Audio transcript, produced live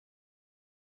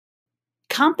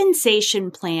Compensation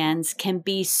plans can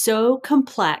be so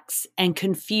complex and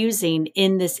confusing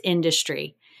in this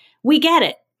industry. We get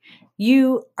it.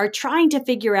 You are trying to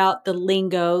figure out the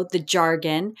lingo, the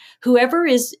jargon. Whoever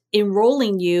is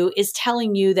enrolling you is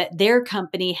telling you that their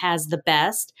company has the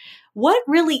best. What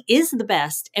really is the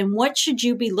best and what should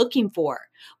you be looking for?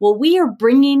 Well, we are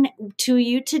bringing to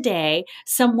you today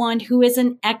someone who is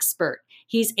an expert.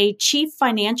 He's a chief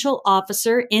financial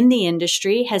officer in the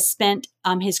industry, has spent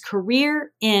his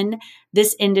career in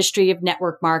this industry of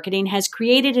network marketing, has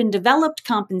created and developed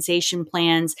compensation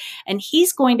plans, and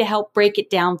he's going to help break it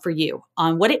down for you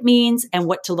on what it means and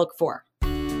what to look for.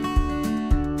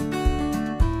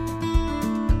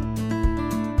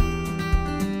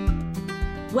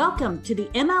 Welcome to the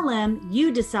MLM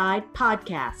You Decide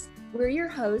podcast. We're your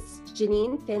hosts,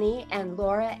 Janine Finney and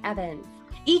Laura Evans.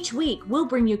 Each week, we'll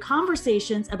bring you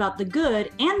conversations about the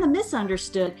good and the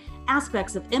misunderstood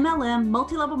aspects of MLM,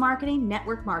 multi-level marketing,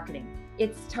 network marketing.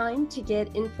 It's time to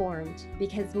get informed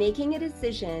because making a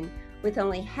decision with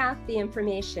only half the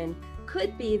information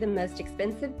could be the most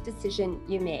expensive decision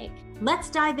you make. Let's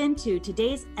dive into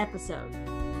today's episode.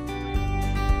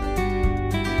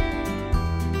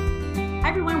 Hi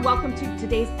everyone, welcome to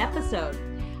today's episode.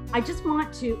 I just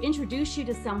want to introduce you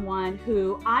to someone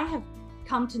who I have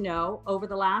come to know over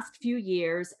the last few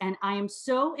years, and I am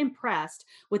so impressed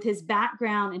with his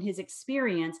background and his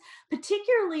experience.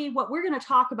 Particularly what we're going to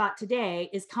talk about today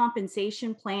is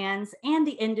compensation plans and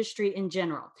the industry in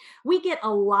general. We get a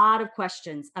lot of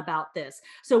questions about this.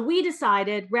 So we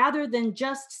decided rather than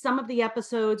just some of the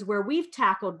episodes where we've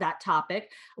tackled that topic,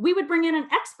 we would bring in an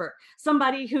expert,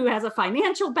 somebody who has a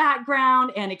financial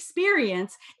background and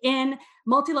experience in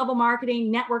multi-level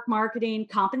marketing, network marketing,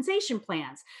 compensation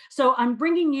plans. So I'm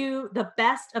bringing you the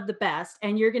best of the best,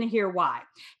 and you're going to hear why.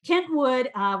 Kent Wood,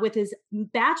 with his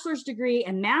bachelor's degree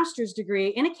and master's degree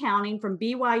in accounting from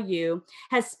BYU,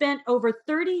 has spent over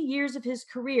 30 years of his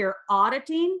career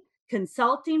auditing,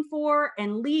 consulting for,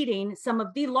 and leading some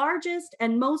of the largest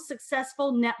and most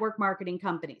successful network marketing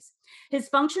companies. His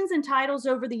functions and titles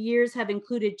over the years have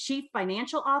included Chief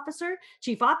Financial Officer,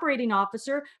 Chief Operating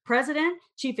Officer, President,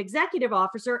 Chief Executive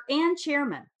Officer, and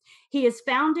Chairman. He has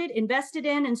founded, invested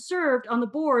in, and served on the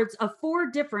boards of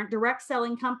 4 different direct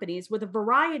selling companies with a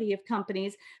variety of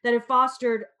companies that have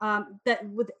fostered that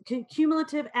with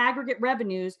cumulative aggregate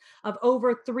revenues of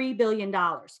over $3 billion.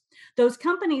 Those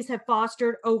companies have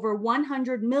fostered over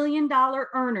 $100 million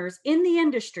earners in the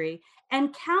industry,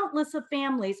 and countless of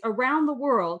families around the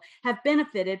world have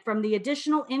benefited from the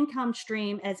additional income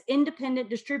stream as independent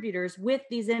distributors with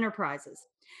these enterprises.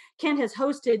 Kent has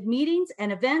hosted meetings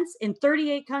and events in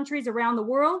 38 countries around the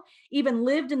world, even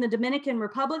lived in the Dominican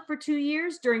Republic for 2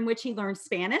 years, during which he learned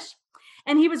Spanish.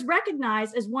 And he was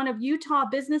recognized as one of Utah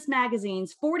Business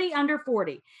Magazine's 40 Under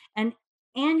 40, an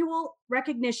annual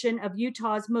recognition of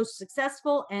Utah's most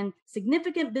successful and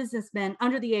significant businessmen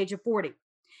under the age of 40.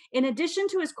 In addition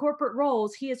to his corporate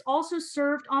roles, he has also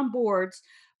served on boards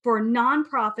for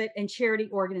nonprofit and charity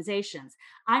organizations.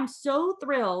 I'm so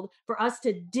thrilled for us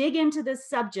to dig into this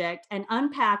subject and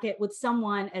unpack it with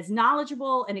someone as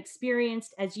knowledgeable and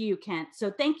experienced as you, Kent.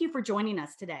 So thank you for joining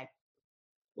us today.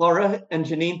 Laura and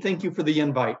Janine, thank you for the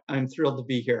invite. I'm thrilled to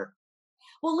be here.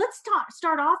 Well, let's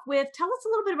start off with, tell us a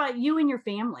little bit about you and your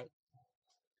family.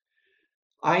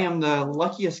 I am the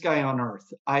luckiest guy on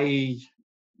earth. I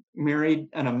married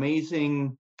an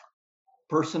amazing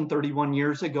person 31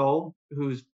 years ago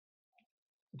who's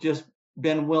just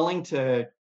been willing to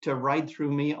ride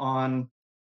through me on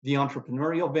the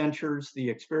entrepreneurial ventures, the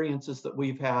experiences that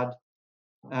we've had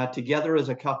together as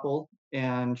a couple.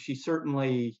 And she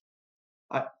certainly,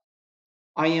 I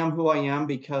am who I am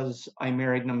because I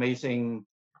married an amazing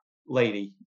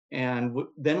lady. And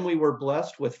then we were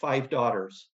blessed with 5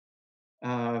 daughters.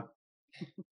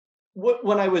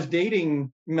 When I was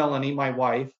dating Melanie, my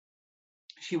wife,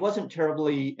 she wasn't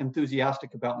terribly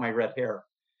enthusiastic about my red hair.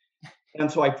 And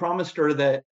so I promised her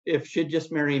that if she'd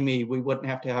just marry me, we wouldn't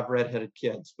have to have redheaded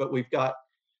kids. But we've got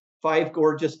 5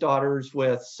 gorgeous daughters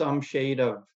with some shade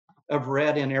of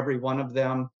red in every one of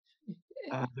them.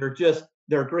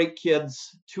 They're great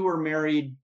kids. 2 are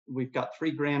married. We've got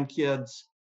 3 grandkids.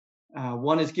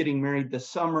 1 is getting married this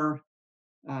summer.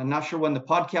 Not sure when the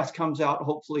podcast comes out.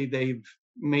 Hopefully they've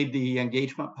made the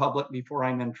engagement public before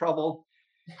I'm in trouble.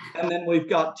 And then we've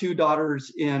got 2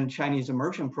 daughters in Chinese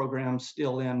immersion programs,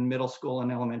 still in middle school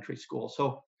and elementary school.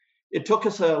 So it took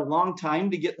us a long time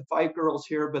to get the 5 girls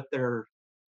here, but they're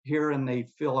here and they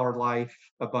fill our life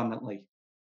abundantly.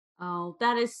 Oh,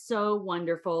 that is so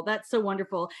wonderful. That's so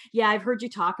wonderful. Yeah, I've heard you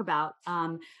talk about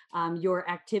your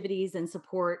activities and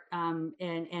support,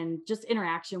 and just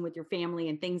interaction with your family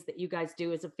and things that you guys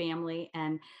do as a family,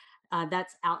 and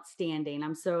that's outstanding.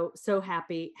 I'm so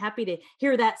happy to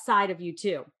hear that side of you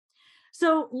too.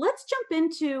 So let's jump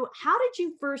into, how did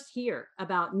you first hear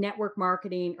about network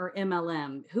marketing or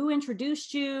MLM? Who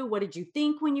introduced you? What did you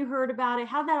think when you heard about it?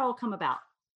 How did that all come about?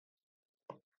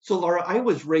 So, Laura, I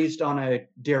was raised on a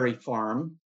dairy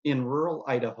farm in rural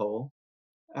Idaho.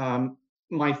 Um,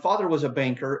 my father was a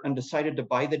banker and decided to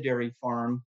buy the dairy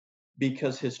farm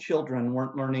because his children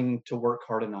weren't learning to work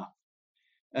hard enough.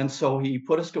 And so he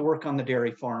put us to work on the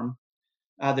dairy farm.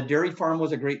 The dairy farm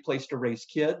was a great place to raise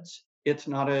kids. It's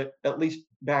not at least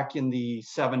back in the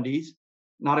 70s,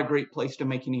 not a great place to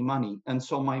make any money. And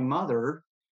so my mother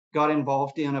got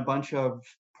involved in a bunch of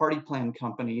party plan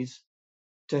companies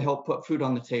to help put food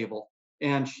on the table.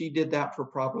 And she did that for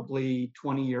probably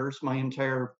 20 years, my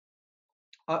entire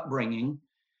upbringing.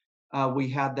 We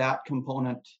had that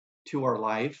component to our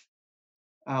life.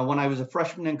 When I was a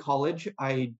freshman in college,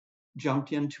 I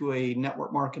jumped into a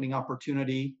network marketing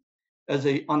opportunity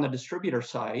on the distributor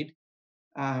side,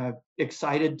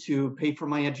 excited to pay for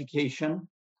my education.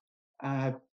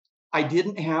 Uh, I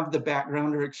didn't have the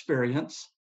background or experience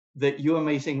that you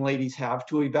amazing ladies have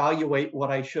to evaluate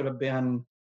what I should have been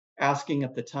asking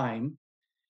at the time.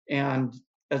 And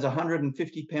as a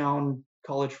 150-pound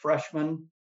college freshman,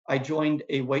 I joined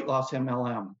a weight loss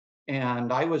MLM.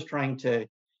 And I was trying to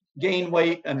gain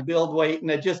weight and build weight.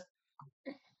 And it just,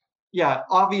 yeah,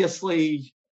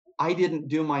 obviously, I didn't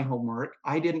do my homework.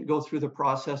 I didn't go through the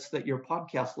process that your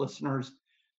podcast listeners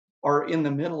are in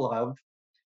the middle of.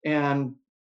 And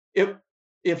it,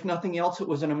 if nothing else, it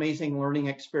was an amazing learning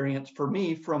experience for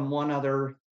me from one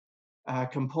other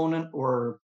component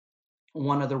or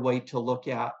one other way to look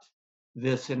at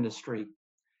this industry.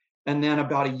 And then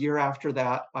about a year after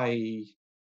that, I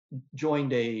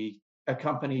joined a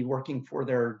company working for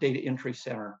their data entry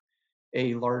center,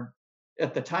 a large,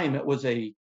 at the time, it was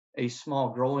a small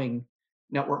growing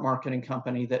network marketing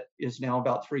company that is now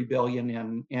about 3 billion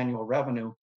in annual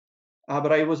revenue.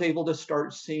 But I was able to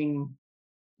start seeing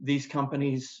these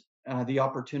companies, the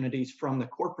opportunities from the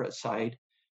corporate side.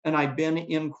 And I've been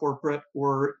in corporate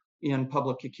or in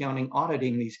public accounting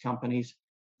auditing these companies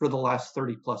for the last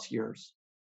 30 plus years.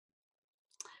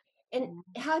 And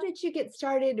how did you get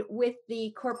started with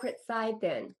the corporate side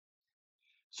then?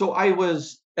 So I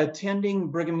was attending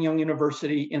Brigham Young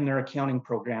University in their accounting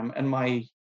program, and my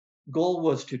goal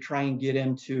was to try and get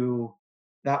into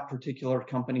that particular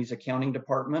company's accounting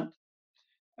department.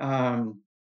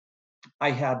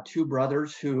 I had two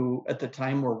brothers who at the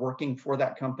time were working for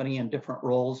that company in different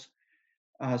roles.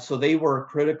 So they were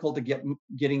critical to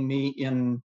getting me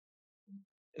in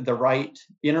the right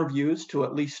interviews to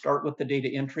at least start with the data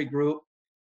entry group.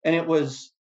 And it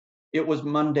was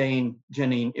mundane,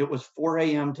 Janine. It was 4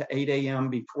 a.m. to 8 a.m.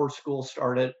 before school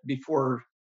started, before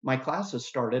my classes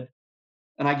started.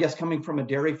 And I guess coming from a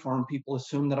dairy farm, people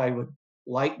assumed that I would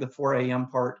like the 4 a.m.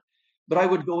 part. But I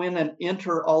would go in and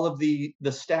enter all of the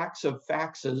stacks of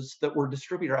faxes that were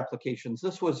distributor applications.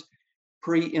 This was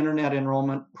pre-internet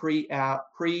enrollment, pre-app,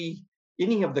 pre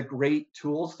any of the great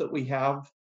tools that we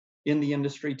have in the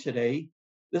industry today.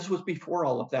 This was before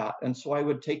all of that. And so I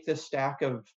would take this stack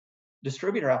of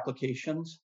distributor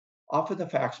applications off of the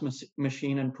fax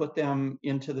machine and put them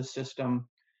into the system.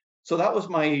 So that was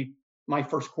my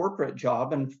first corporate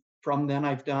job. And from then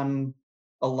I've done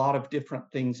a lot of different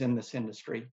things in this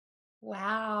industry.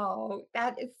 Wow,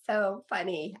 that is so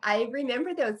funny. I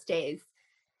remember those days,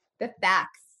 the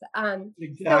fax. So,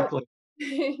 Exactly.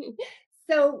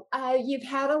 so you've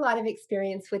had a lot of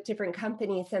experience with different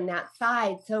companies on that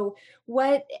side. So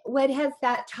what has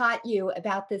that taught you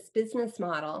about this business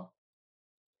model?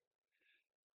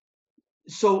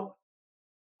 So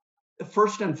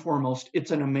first and foremost,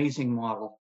 it's an amazing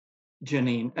model,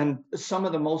 Janine. And some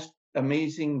of the most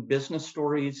amazing business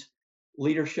stories,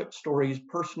 leadership stories,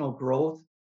 personal growth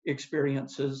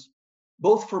experiences,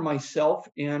 both for myself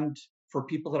and for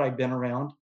people that I've been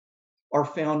around, are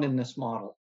found in this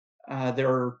model.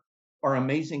 There are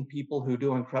amazing people who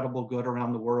do incredible good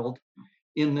around the world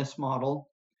in this model.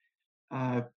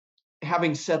 Uh,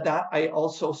 Having said that, I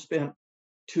also spent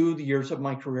 2 years of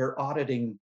my career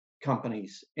auditing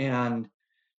companies. And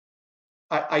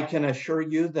I can assure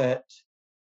you that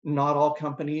not all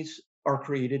companies are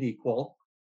created equal.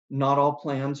 Not all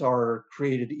plans are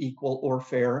created equal or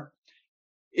fair.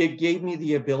 It gave me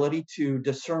the ability to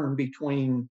discern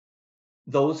between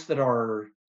those that are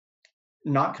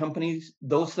not companies,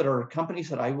 those that are companies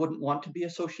that I wouldn't want to be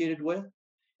associated with.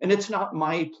 And it's not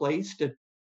my place to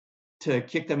to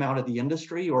kick them out of the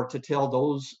industry or to tell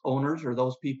those owners or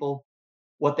those people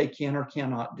what they can or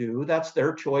cannot do. That's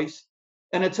their choice.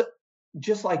 And it's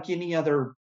just like any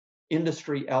other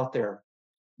industry out there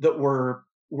that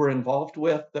we're involved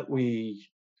with, that we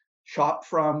shop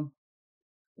from.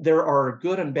 There are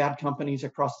good and bad companies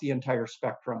across the entire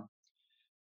spectrum.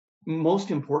 Most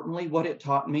importantly, what it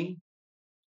taught me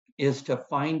is to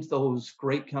find those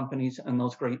great companies and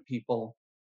those great people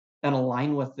and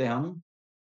align with them.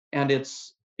 And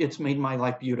it's made my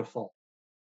life beautiful.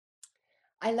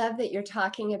 I love that you're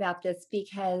talking about this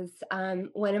because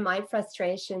one of my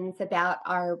frustrations about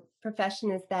our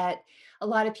profession is that a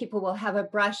lot of people will have a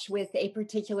brush with a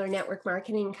particular network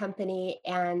marketing company,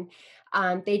 and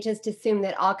they just assume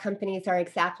that all companies are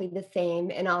exactly the same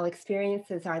and all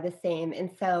experiences are the same. And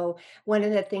so, one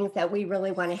of the things that we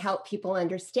really want to help people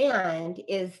understand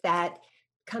is that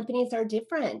companies are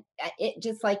different, it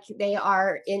just like they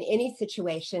are in any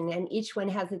situation, and each one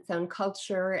has its own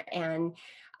culture, and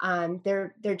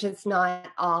they're just not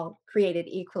all created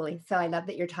equally. So I love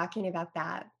that you're talking about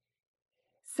that.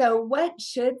 So, what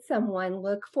should someone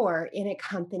look for in a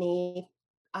company,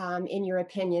 in your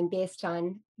opinion, based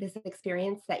on this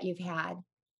experience that you've had?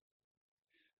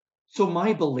 So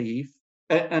my belief,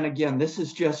 and again, this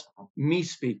is just me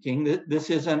speaking. This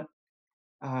isn't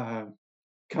uh,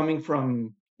 coming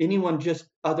from anyone just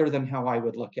other than how I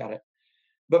would look at it.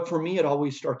 But for me, it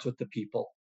always starts with the people.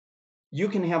 You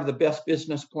can have the best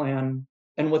business plan,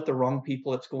 and with the wrong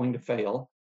people, it's going to fail.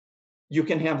 You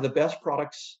can have the best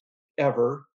products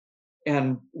ever,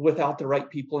 and without the right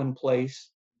people in place,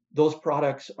 those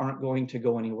products aren't going to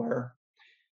go anywhere.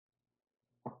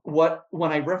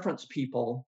 When I reference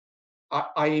people,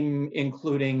 I'm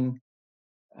including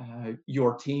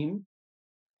your team,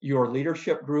 your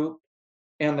leadership group,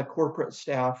 and the corporate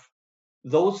staff.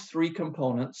 Those three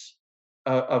components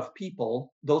of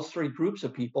people, those three groups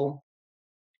of people,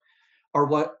 are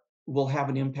what will have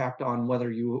an impact on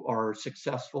whether you are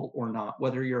successful or not,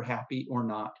 whether you're happy or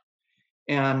not.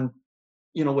 And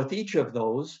with each of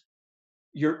those,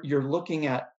 you're looking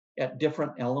at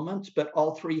different elements, but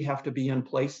all three have to be in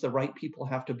place. The right people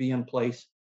have to be in place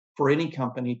for any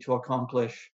company to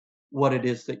accomplish what it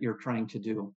is that you're trying to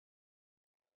do.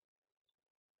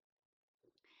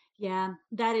 Yeah,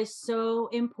 that is so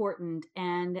important.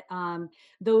 And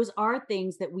those are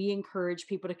things that we encourage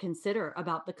people to consider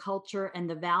about the culture and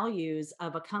the values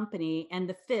of a company and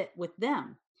the fit with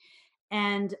them.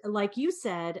 And like you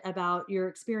said about your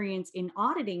experience in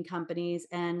auditing companies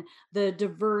and the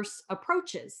diverse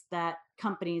approaches that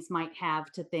companies might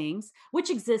have to things, which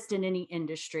exist in any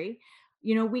industry,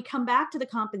 we come back to the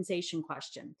compensation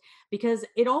question because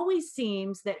it always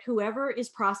seems that whoever is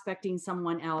prospecting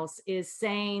someone else is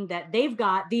saying that they've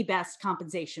got the best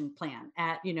compensation plan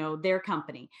at, their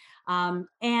company.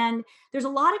 And there's a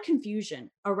lot of confusion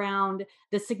around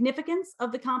the significance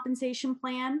of the compensation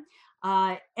plan,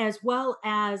 as well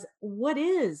as what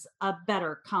is a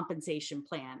better compensation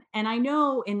plan. And I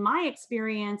know in my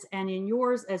experience and in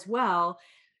yours as well,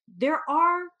 there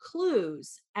are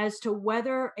clues as to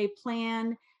whether a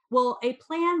plan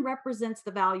represents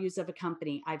the values of a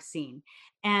company, I've seen.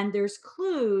 And there's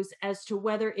clues as to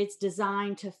whether it's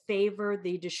designed to favor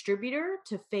the distributor,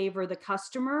 to favor the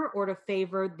customer, or to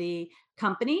favor the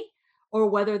company, or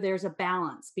whether there's a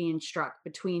balance being struck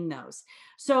between those.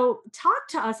 So, talk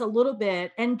to us a little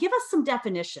bit and give us some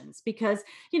definitions because,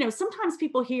 sometimes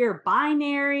people hear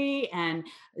binary and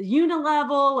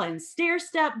unilevel and stair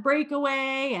step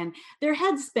breakaway and their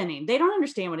heads spinning. They don't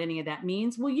understand what any of that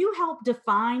means. Will you help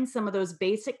define some of those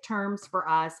basic terms for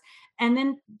us? And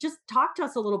then just talk to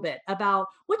us a little bit about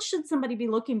what should somebody be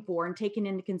looking for and taking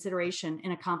into consideration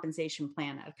in a compensation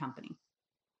plan at a company?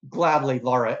 Gladly,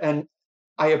 Laura. And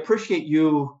I appreciate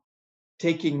you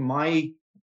taking my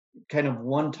kind of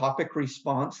one topic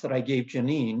response that I gave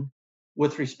Janine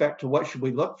with respect to what should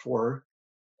we look for.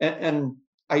 And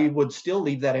I would still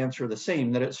leave that answer the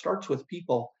same, that it starts with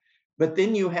people, but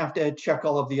then you have to check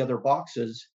all of the other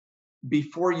boxes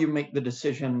before you make the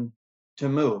decision to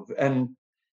move. And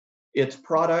it's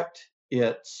product,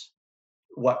 it's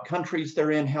what countries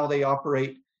they're in, how they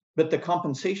operate, but the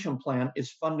compensation plan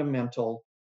is fundamental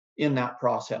in that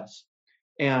process.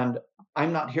 And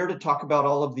I'm not here to talk about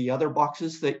all of the other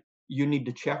boxes that you need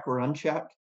to check or uncheck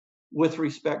with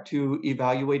respect to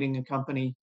evaluating a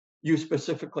company. You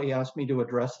specifically asked me to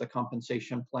address the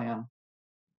compensation plan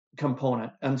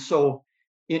component. And so,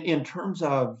 in terms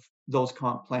of those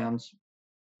comp plans,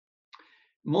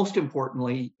 most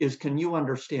importantly is, can you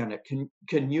understand it?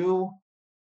 Can you,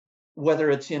 whether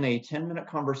it's in a 10-minute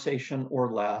conversation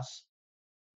or less,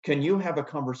 can you have a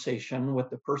conversation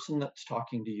with the person that's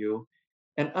talking to you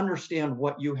and understand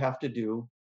what you have to do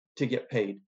to get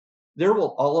paid. There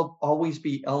will always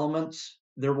be elements.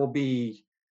 There will be,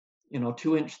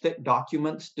 2-inch thick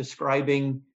documents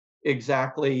describing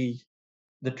exactly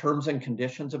the terms and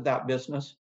conditions of that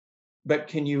business. But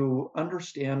can you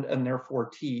understand and therefore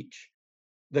teach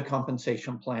the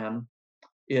compensation plan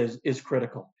is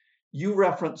critical. You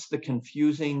referenced the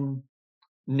confusing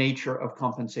nature of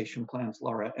compensation plans,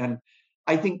 Laura, and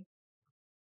I think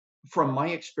from my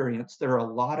experience, there are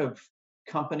a lot of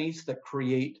companies that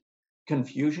create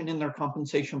confusion in their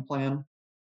compensation plan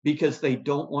because they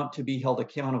don't want to be held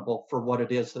accountable for what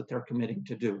it is that they're committing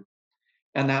to do.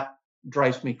 And that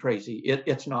drives me crazy.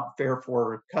 It's not fair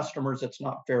for customers. It's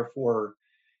not fair for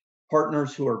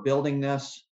partners who are building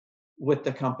this with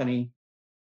the company.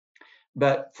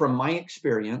 But from my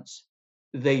experience,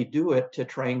 they do it to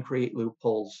try and create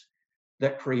loopholes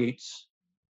that creates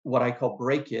what I call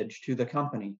breakage to the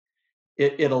company.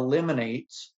 It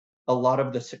eliminates a lot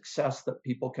of the success that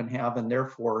people can have and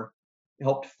therefore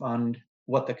help fund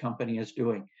what the company is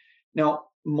doing. Now,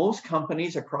 most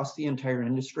companies across the entire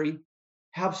industry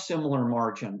have similar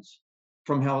margins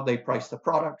from how they price the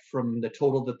product, from the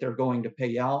total that they're going to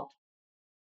pay out.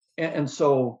 And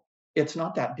so it's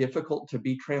not that difficult to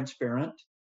be transparent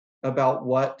about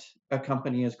what a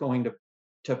company is going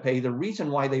to pay. The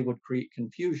reason why they would create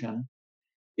confusion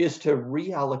is to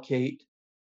reallocate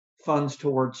funds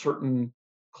towards certain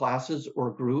classes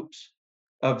or groups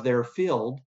of their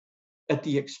field at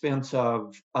the expense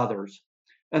of others.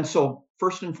 And so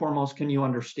first and foremost, can you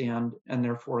understand and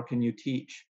therefore can you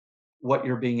teach what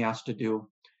you're being asked to do?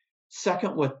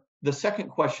 Second, with the second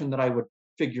question that I would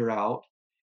figure out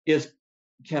is,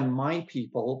 can my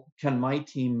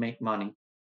team make money?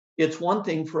 It's one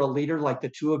thing for a leader like the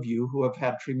two of you who have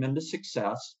had tremendous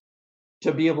success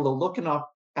to be able to look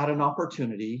at an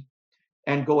opportunity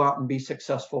and go out and be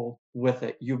successful with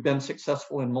it. You've been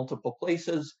successful in multiple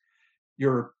places.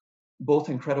 You're both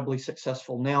incredibly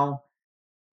successful now.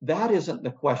 That isn't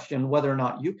the question, whether or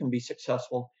not you can be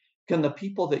successful. Can the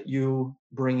people that you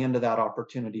bring into that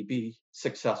opportunity be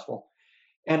successful?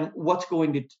 And what's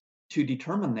going to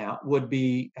determine that would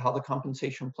be how the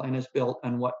compensation plan is built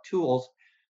and what tools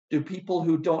do people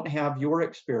who don't have your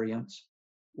experience,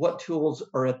 what tools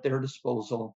are at their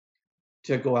disposal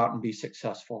to go out and be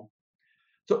successful?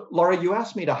 So, Laura, you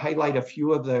asked me to highlight a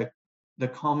few of the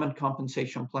common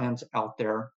compensation plans out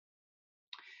there.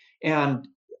 And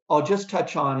I'll just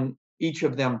touch on each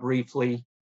of them briefly.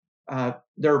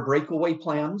 There are breakaway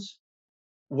plans,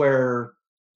 where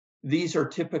these are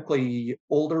typically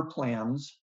older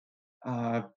plans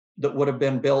that would have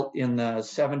been built in the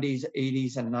 70s,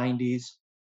 80s, and 90s.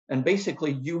 And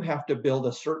basically, you have to build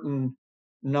a certain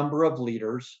number of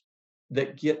leaders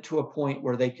that get to a point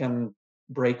where they can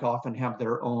break off and have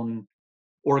their own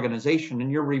organization.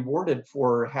 And you're rewarded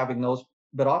for having those,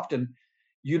 but often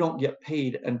you don't get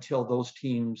paid until those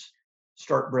teams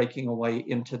start breaking away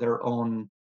into their own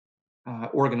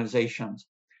organizations.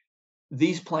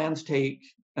 These plans take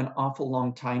an awful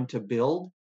long time to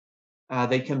build.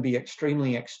 They can be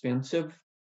extremely expensive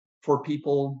for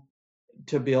people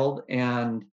to build,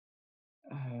 and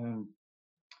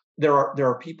there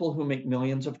are people who make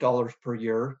millions of dollars per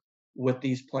year with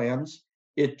these plans.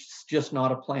 It's just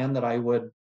not a plan that I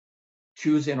would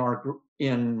choose in our group,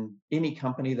 in any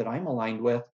company that I'm aligned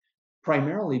with,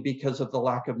 primarily because of the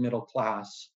lack of middle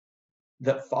class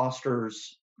that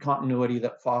fosters continuity,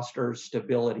 that fosters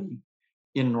stability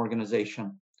in an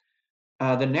organization.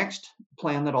 The next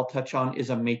plan that I'll touch on is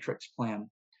a matrix plan.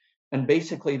 And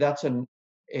basically that's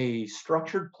a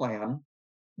structured plan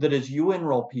that as you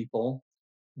enroll people,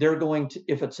 they're going to,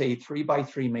 if it's a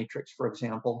 3x3 matrix, for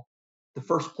example, the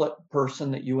first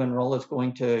person that you enroll is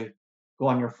going to go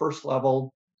on your first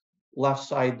level left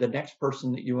side. The next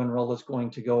person that you enroll is going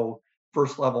to go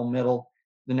first level middle,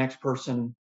 the next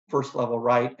person first level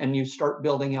right, and you start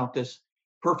building out this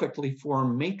perfectly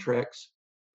formed matrix.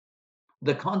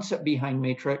 The concept behind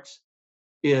matrix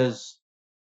is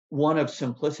one of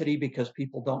simplicity, because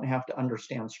people don't have to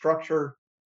understand structure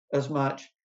as much.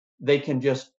 They can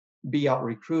just be out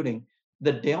recruiting.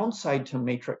 The downside to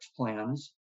matrix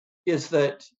plans is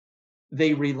that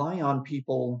they rely on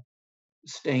people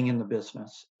staying in the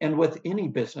business. And with any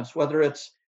business, whether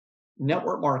it's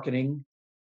network marketing,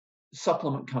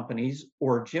 supplement companies,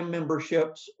 or gym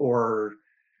memberships, or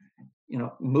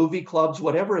movie clubs,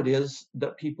 whatever it is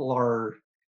that people are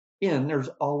in, there's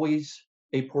always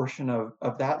a portion of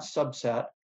that subset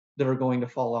that are going to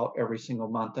fall out every single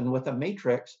month. And with a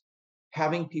matrix,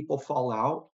 having people fall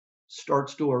out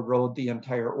starts to erode the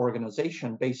entire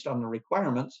organization based on the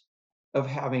requirements of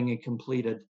having a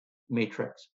completed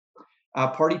matrix.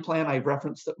 Party Plan, I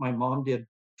referenced that my mom did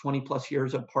 20 plus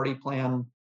years of Party Plan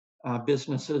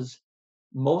businesses.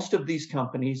 Most of these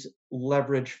companies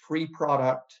leverage free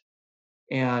product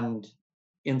and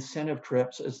incentive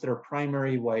trips as their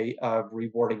primary way of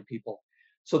rewarding people.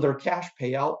 So their cash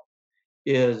payout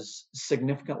is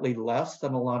significantly less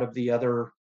than a lot of the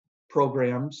other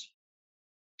programs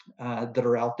that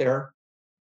are out there.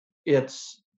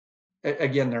 It's,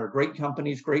 again, there are great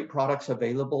companies, great products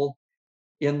available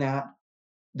in that.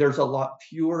 There's a lot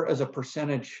fewer, as a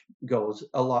percentage goes,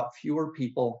 a lot fewer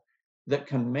people that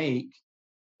can make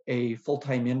a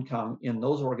full-time income in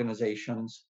those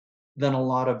organizations than a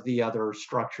lot of the other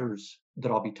structures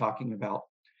that I'll be talking about.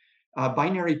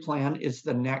 Binary plan is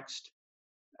the next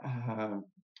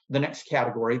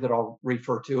category that I'll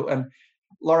refer to. And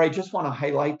Laura, I just want to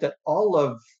highlight that all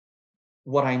of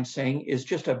what I'm saying is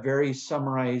just a very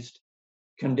summarized,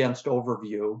 condensed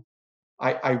overview.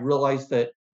 I realize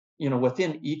that,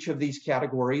 within each of these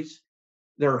categories,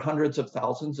 there are hundreds of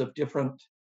thousands of different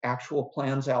actual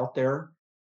plans out there.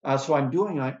 So I'm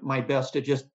doing my best to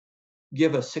just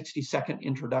give a 60-second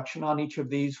introduction on each of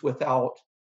these without,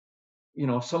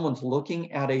 if someone's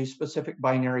looking at a specific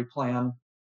binary plan,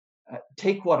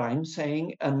 take what I'm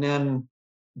saying and then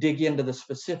dig into the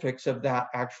specifics of that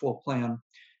actual plan.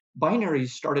 Binaries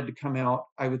started to come out,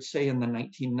 I would say, in the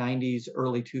 1990s,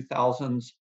 early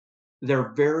 2000s.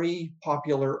 They're very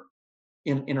popular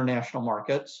in international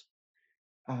markets.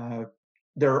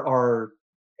 There are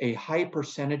a high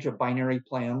percentage of binary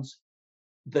plans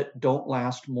that don't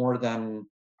last more than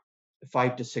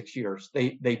 5 to 6 years.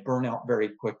 They burn out very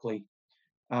quickly,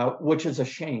 which is a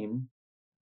shame.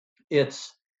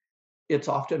 It's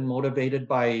often motivated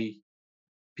by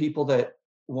people that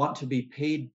want to be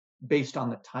paid based on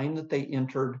the time that they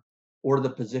entered or the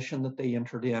position that they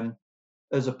entered in,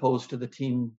 as opposed to the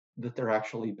team that they're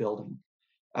actually building.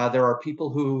 There are people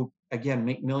who, again,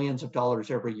 make millions of dollars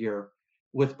every year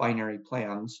with binary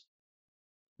plans.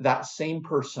 That same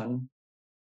person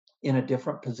in a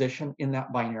different position in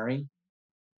that binary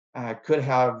could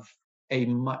have a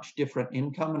much different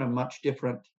income and a much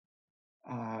different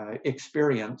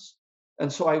experience.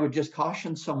 And so I would just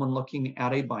caution someone looking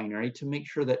at a binary to make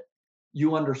sure that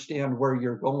you understand where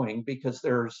you're going, because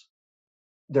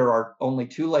there are only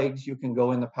two legs. You can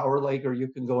go in the power leg or you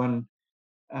can go in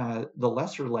the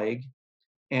lesser leg,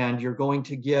 and you're going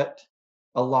to get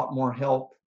a lot more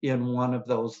help in one of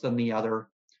those than the other.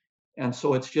 And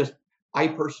so it's just, I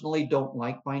personally don't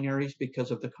like binaries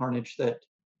because of the carnage that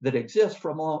exists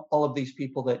from all of these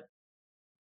people that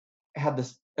had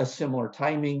a similar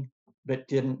timing, but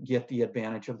didn't get the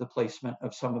advantage of the placement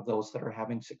of some of those that are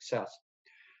having success.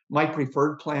 My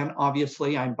preferred plan,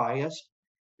 obviously, I'm biased,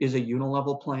 is a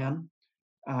unilevel plan.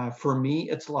 For me,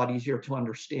 it's a lot easier to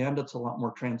understand. It's a lot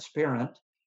more transparent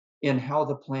in how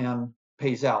the plan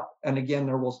pays out. And again,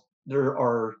 there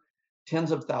are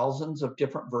tens of thousands of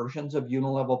different versions of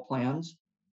unilevel plans.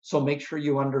 So make sure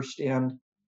you understand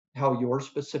how your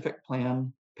specific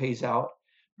plan pays out.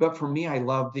 But for me, I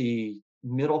love the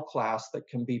middle class that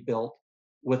can be built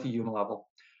with a unilevel.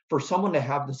 For someone to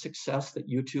have the success that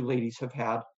you two ladies have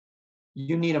had,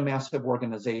 you need a massive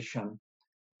organization.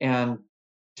 And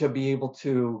to be able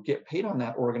to get paid on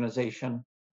that organization,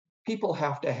 people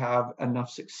have to have enough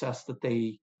success that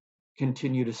they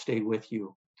continue to stay with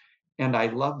you. And I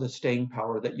love the staying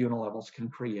power that unilevels can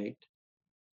create.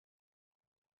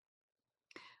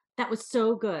 That was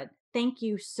so good. Thank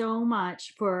you so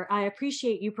much I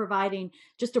appreciate you providing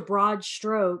just a broad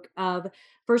stroke of,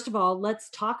 first of all, let's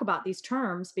talk about these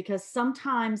terms, because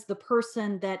sometimes the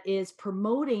person that is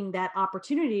promoting that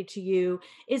opportunity to you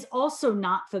is also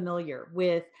not familiar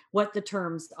with what the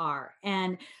terms are.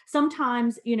 And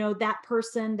sometimes, that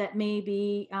person that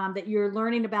maybe that you're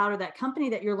learning about, or that company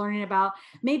that you're learning about,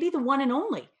 may be the one and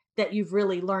only that you've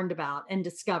really learned about and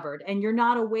discovered, and you're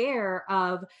not aware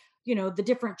of the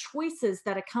different choices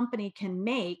that a company can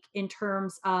make in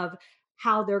terms of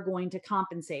how they're going to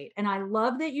compensate. And I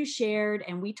love that you shared,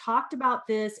 and we talked about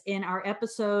this in our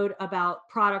episode about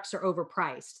products are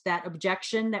overpriced, that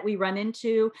objection that we run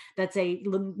into, that's a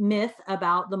myth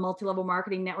about the multi-level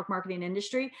marketing, network marketing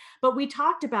industry. But we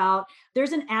talked about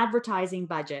there's an advertising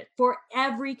budget for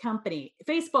every company.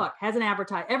 Facebook has an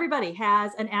everybody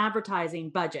has an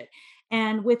advertising budget.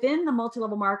 And within the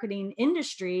multi-level marketing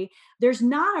industry, there's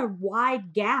not a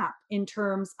wide gap in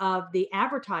terms of the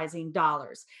advertising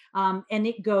dollars. And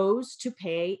it goes to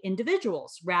pay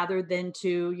individuals rather than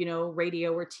to,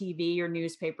 radio or TV or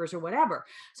newspapers or whatever.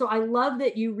 So I love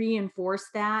that you reinforce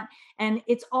that. And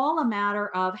it's all a matter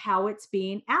of how it's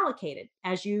being allocated,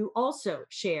 as you also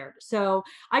shared. So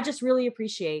I just really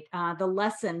appreciate the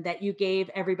lesson that you gave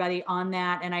everybody on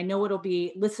that. And I know it'll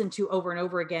be listened to over and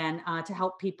over again to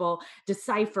help people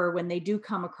decipher when they do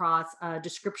come across a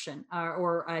description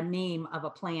or a name of a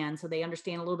plan, so they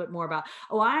understand a little bit more about,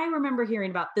 oh, I remember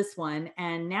hearing about this one,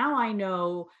 and now I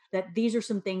know that these are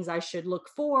some things I should look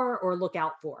for or look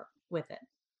out for with it.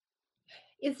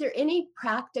 Is there any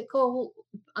practical,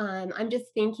 I'm just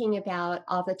thinking about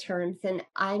all the terms, and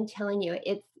I'm telling you,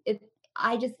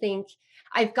 I just think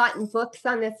I've gotten books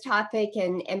on this topic,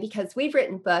 and because we've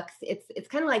written books, it's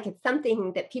kind of like it's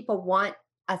something that people want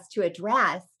us to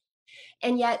address.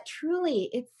 And yet, truly,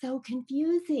 it's so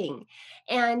confusing.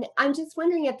 And I'm just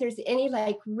wondering if there's any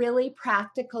like really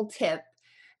practical tip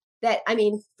that, I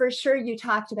mean, for sure you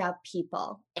talked about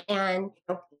people, and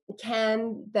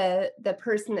can the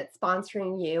person that's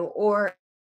sponsoring you or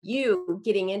you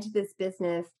getting into this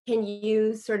business, can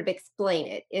you sort of explain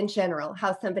it in general,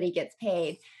 how somebody gets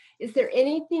paid? Is there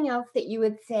anything else that you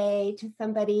would say to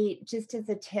somebody just as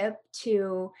a tip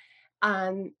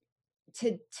um,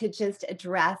 to just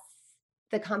address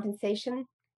the compensation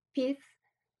piece?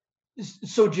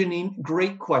 So, Janine,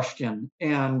 great question.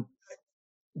 And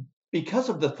because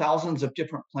of the thousands of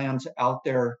different plans out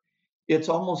there, it's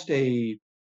almost an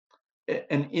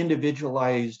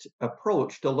individualized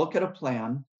approach to look at a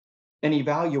plan and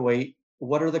evaluate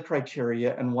what are the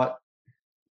criteria and what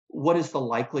is the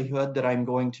likelihood that I'm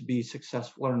going to be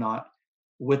successful or not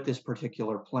with this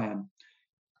particular plan.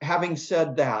 Having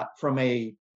said that, from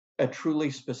a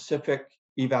truly specific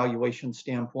evaluation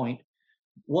standpoint,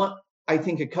 I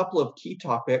think a couple of key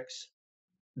topics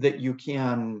that you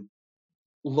can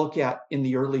look at in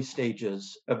the early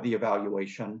stages of the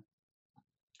evaluation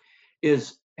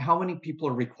is how many people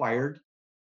are required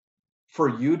for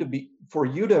you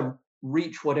to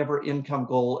reach whatever income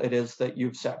goal it is that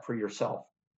you've set for yourself.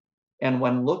 And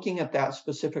when looking at that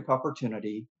specific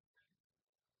opportunity,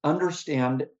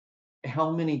 understand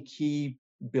how many key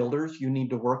builders you need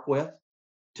to work with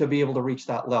to be able to reach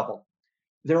that level.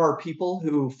 There are people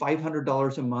who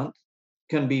 $500 a month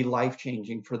can be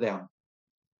life-changing for them.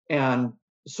 And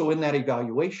so in that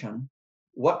evaluation,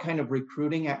 what kind of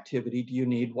recruiting activity do you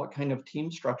need? What kind of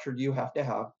team structure do you have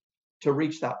to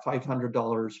reach that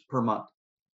 $500 per month?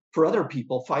 For other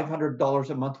people, $500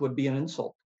 a month would be an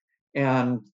insult.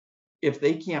 And if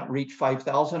they can't reach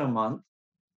 $5,000 a month,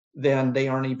 then they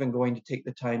aren't even going to take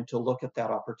the time to look at that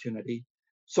opportunity.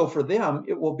 So for them,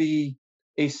 it will be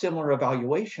a similar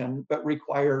evaluation, but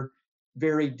require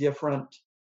very different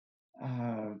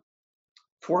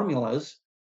formulas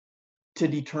to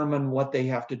determine what they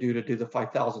have to do the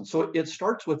 5,000. So it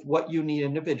starts with what you need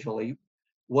individually,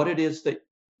 what it is that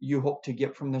you hope to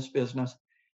get from this business,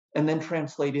 and then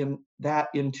translate that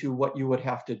into what you would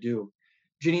have to do.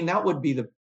 Janine, that would be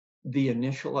the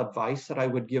initial advice that I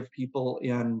would give people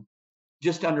in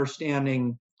just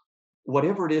understanding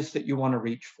whatever it is that you want to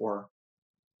reach for,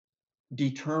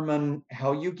 determine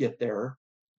how you get there,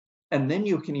 and then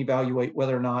you can evaluate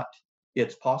whether or not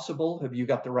it's possible. Have you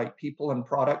got the right people and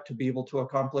product to be able to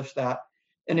accomplish that?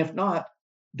 And if not,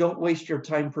 don't waste your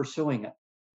time pursuing it.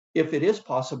 If it is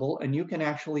possible and you can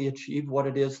actually achieve what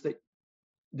it is that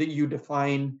you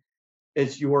define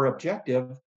as your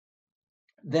objective,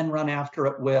 then run after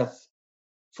it with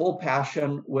full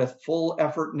passion, with full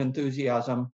effort and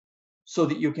enthusiasm, so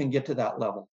that you can get to that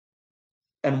level.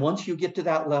 And once you get to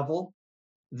that level,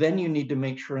 then you need to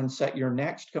make sure and set your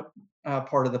next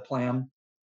part of the plan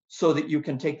so that you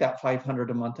can take that 500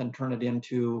 a month and turn it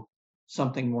into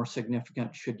something more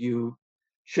significant should you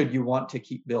want to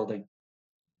keep building.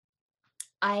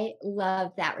 I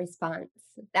love that response.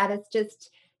 That is just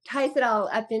ties it all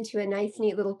up into a nice,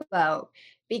 neat little bow,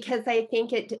 because I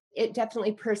think it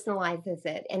definitely personalizes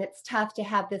it. And it's tough to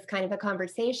have this kind of a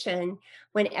conversation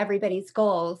when everybody's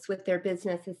goals with their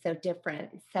business is so different.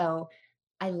 So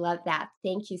I love that.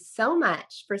 Thank you so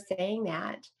much for saying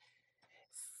that.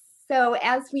 So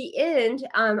as we end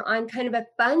on kind of a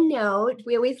fun note,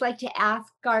 we always like to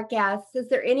ask our guests,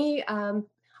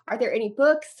 are there any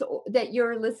books that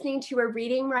you're listening to or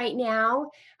reading right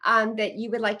now that you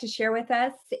would like to share with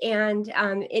us? And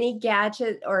any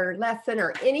gadget or lesson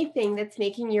or anything that's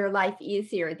making your life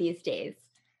easier these days?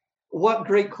 What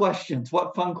great questions.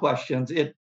 What fun questions.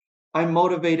 I'm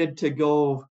motivated to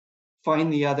go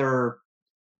find the other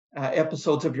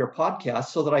episodes of your podcast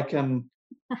so that I can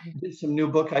get some new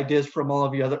book ideas from all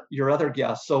of your other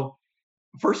guests. So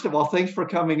first of all, thanks for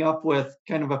coming up with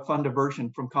kind of a fun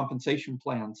diversion from compensation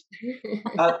plans.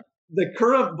 The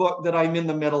current book that I'm in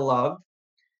the middle of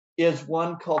is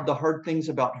one called The Hard Things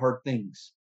About Hard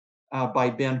Things by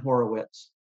Ben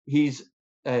Horowitz. He's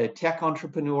a tech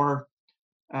entrepreneur,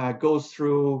 goes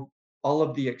through all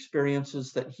of the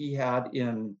experiences that he had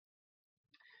in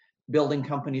building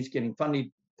companies, getting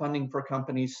funding for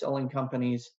companies, selling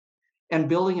companies, and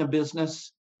building a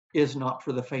business is not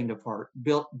for the faint of heart.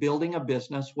 Building a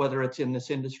business, whether it's in this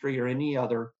industry or any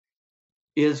other,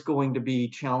 is going to be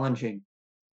challenging.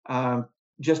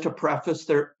 Just to preface,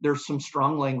 there's some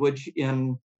strong language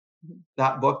in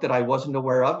that book that I wasn't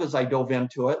aware of as I dove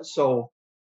into it. So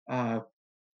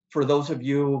for those of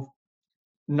you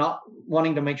not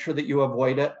wanting to make sure that you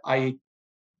avoid it,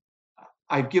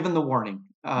 I've given the warning,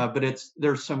 but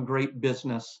there's some great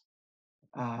business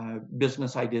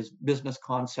ideas, business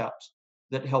concepts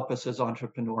that help us as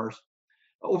entrepreneurs.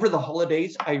 Over the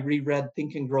holidays, I reread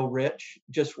Think and Grow Rich,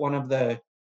 just one of the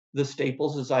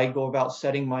staples as I go about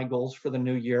setting my goals for the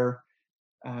new year.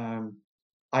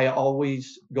 I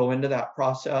always go into that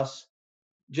process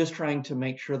just trying to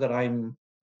make sure that I'm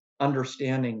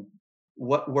understanding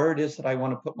where it is that I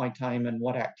want to put my time and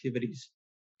what activities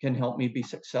can help me be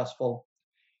successful.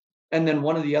 And then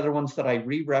one of the other ones that I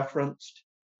re-referenced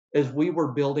as we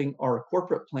were building our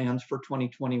corporate plans for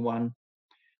 2021,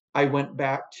 I went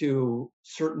back to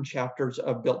certain chapters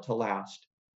of Built to Last,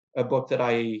 a book that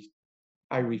I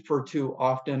refer to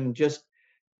often just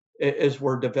as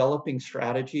we're developing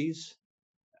strategies.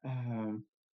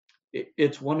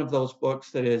 It's one of those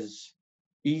books that is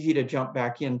easy to jump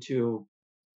back into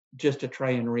just to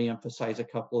try and reemphasize a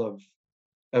couple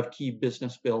of key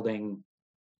business building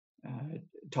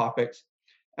topics.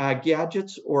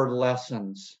 Gadgets or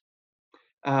lessons.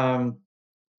 Thank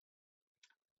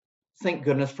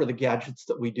goodness for the gadgets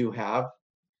that we do have.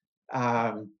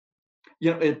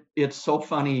 It's so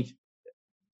funny.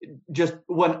 Just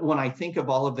when I think of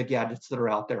all of the gadgets that are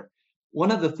out there,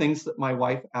 one of the things that my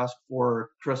wife asked for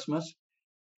Christmas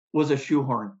was a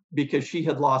shoehorn because she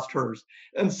had lost hers.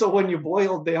 And so when you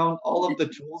boil down all of the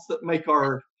tools that make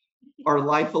our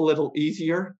life a little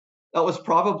easier, that was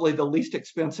probably the least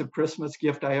expensive Christmas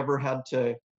gift I ever had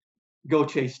to go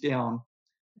chase down.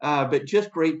 But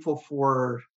just grateful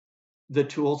for the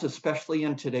tools, especially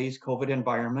in today's COVID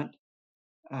environment.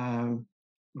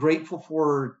 Grateful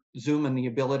for Zoom and the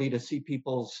ability to see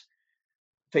people's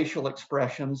facial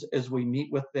expressions as we meet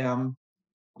with them,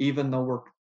 even though we're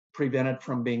prevented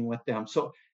from being with them.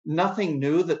 So nothing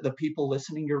new that the people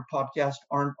listening to your podcast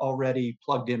aren't already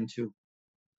plugged into.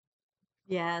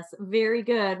 Yes, very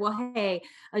good. Well, hey,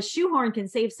 a shoehorn can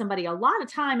save somebody a lot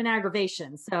of time and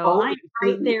aggravation. So I'm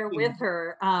right there with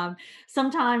her.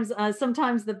 Sometimes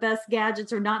the best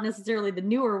gadgets are not necessarily the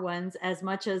newer ones as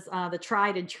much as the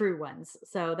tried and true ones.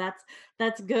 So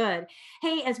that's good.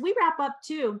 Hey, as we wrap up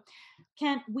too,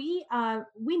 Kent, we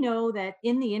know that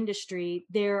in the industry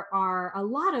there are a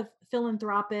lot of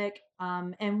philanthropic,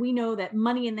 and we know that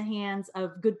money in the hands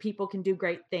of good people can do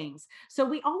great things. So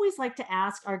we always like to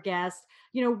ask our guests,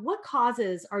 what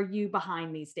causes are you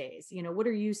behind these days? What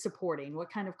are you supporting? What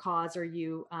kind of cause are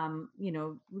you,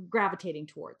 gravitating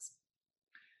towards?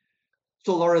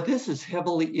 So, Laura, this is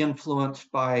heavily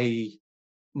influenced by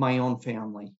my own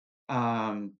family,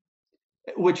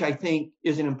 which I think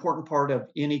is an important part of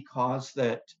any cause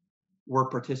that we're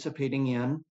participating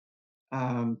in.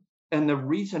 And the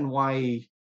reason why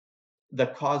the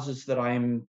causes that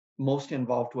I'm most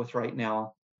involved with right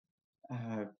now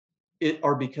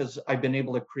are because I've been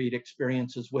able to create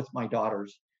experiences with my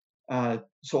daughters.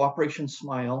 So Operation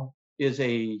Smile is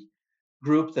a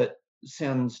group that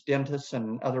sends dentists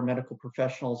and other medical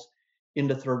professionals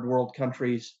into third world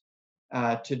countries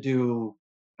to do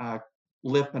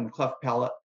lip and cleft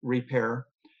palate repair.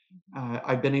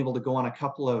 I've been able to go on a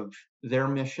couple of their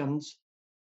missions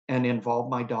and involve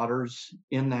my daughters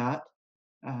in that.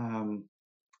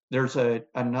 There's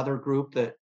another group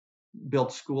that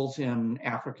built schools in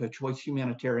Africa, Choice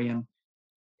Humanitarian,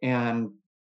 and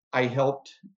I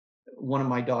helped one of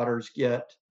my daughters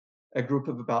get a group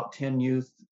of about 10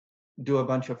 youth do a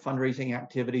bunch of fundraising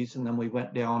activities, and then we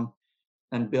went down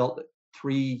and built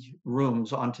 3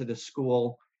 rooms onto the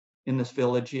school in this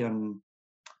village in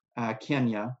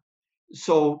Kenya.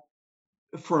 So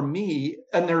for me,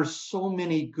 and there's so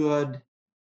many good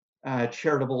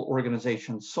charitable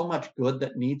organizations, so much good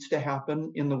that needs to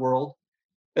happen in the world.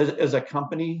 As a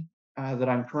company that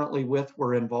I'm currently with,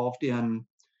 we're involved in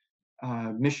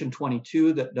Mission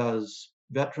 22 that does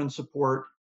veteran support,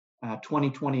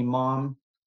 2020 Mom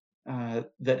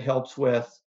that helps with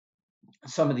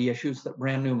some of the issues that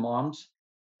brand new moms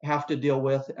have to deal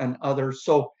with and others.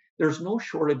 So there's no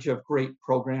shortage of great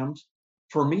programs.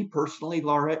 For me personally,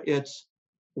 Laura, it's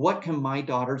what can my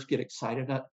daughters get excited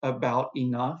about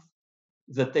enough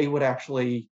that they would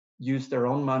actually use their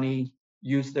own money,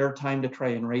 use their time to try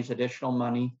and raise additional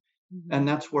money. Mhm. And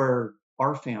that's where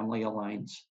our family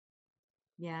aligns.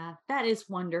 Yeah, that is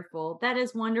wonderful. That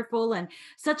is wonderful, and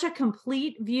such a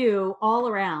complete view all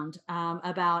around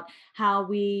about how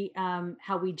we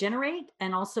generate,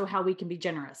 and also how we can be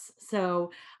generous.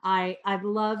 So I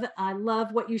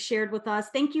love what you shared with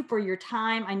us. Thank you for your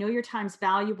time. I know your time's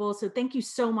valuable, so thank you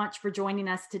so much for joining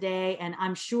us today. And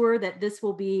I'm sure that this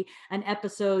will be an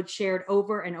episode shared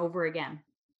over and over again.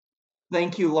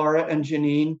 Thank you, Laura and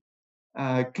Janine.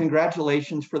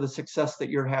 Congratulations for the success that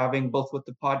you're having, both with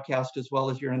the podcast as well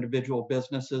as your individual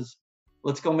businesses.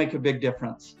 Let's go make a big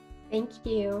difference. Thank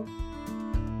you.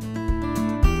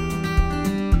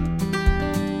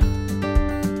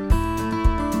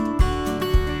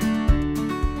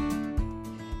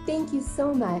 Thank you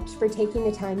so much for taking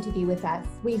the time to be with us.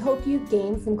 We hope you've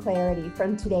gained some clarity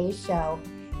from today's show.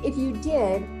 If you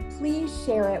did, please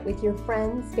share it with your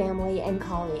friends, family, and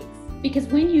colleagues. Because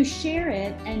when you share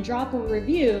it and drop a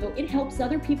review, it helps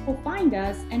other people find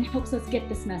us and helps us get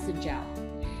this message out.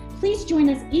 Please join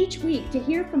us each week to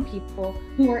hear from people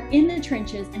who are in the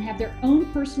trenches and have their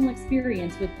own personal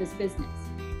experience with this business.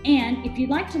 And if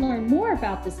you'd like to learn more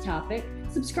about this topic,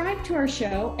 subscribe to our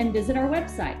show and visit our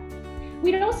website.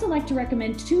 We'd also like to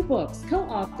recommend 2 books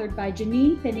co-authored by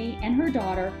Janine Finney and her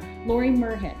daughter, Lori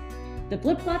Murhead, The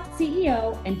Flip-Flop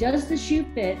CEO and Does the Shoe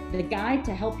Fit? The Guide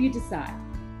to Help You Decide.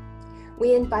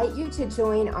 We invite you to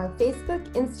join our Facebook,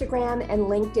 Instagram, and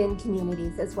LinkedIn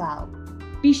communities as well.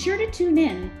 Be sure to tune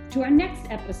in to our next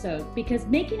episode, because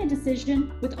making a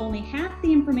decision with only half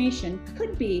the information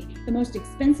could be the most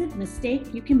expensive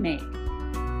mistake you can make.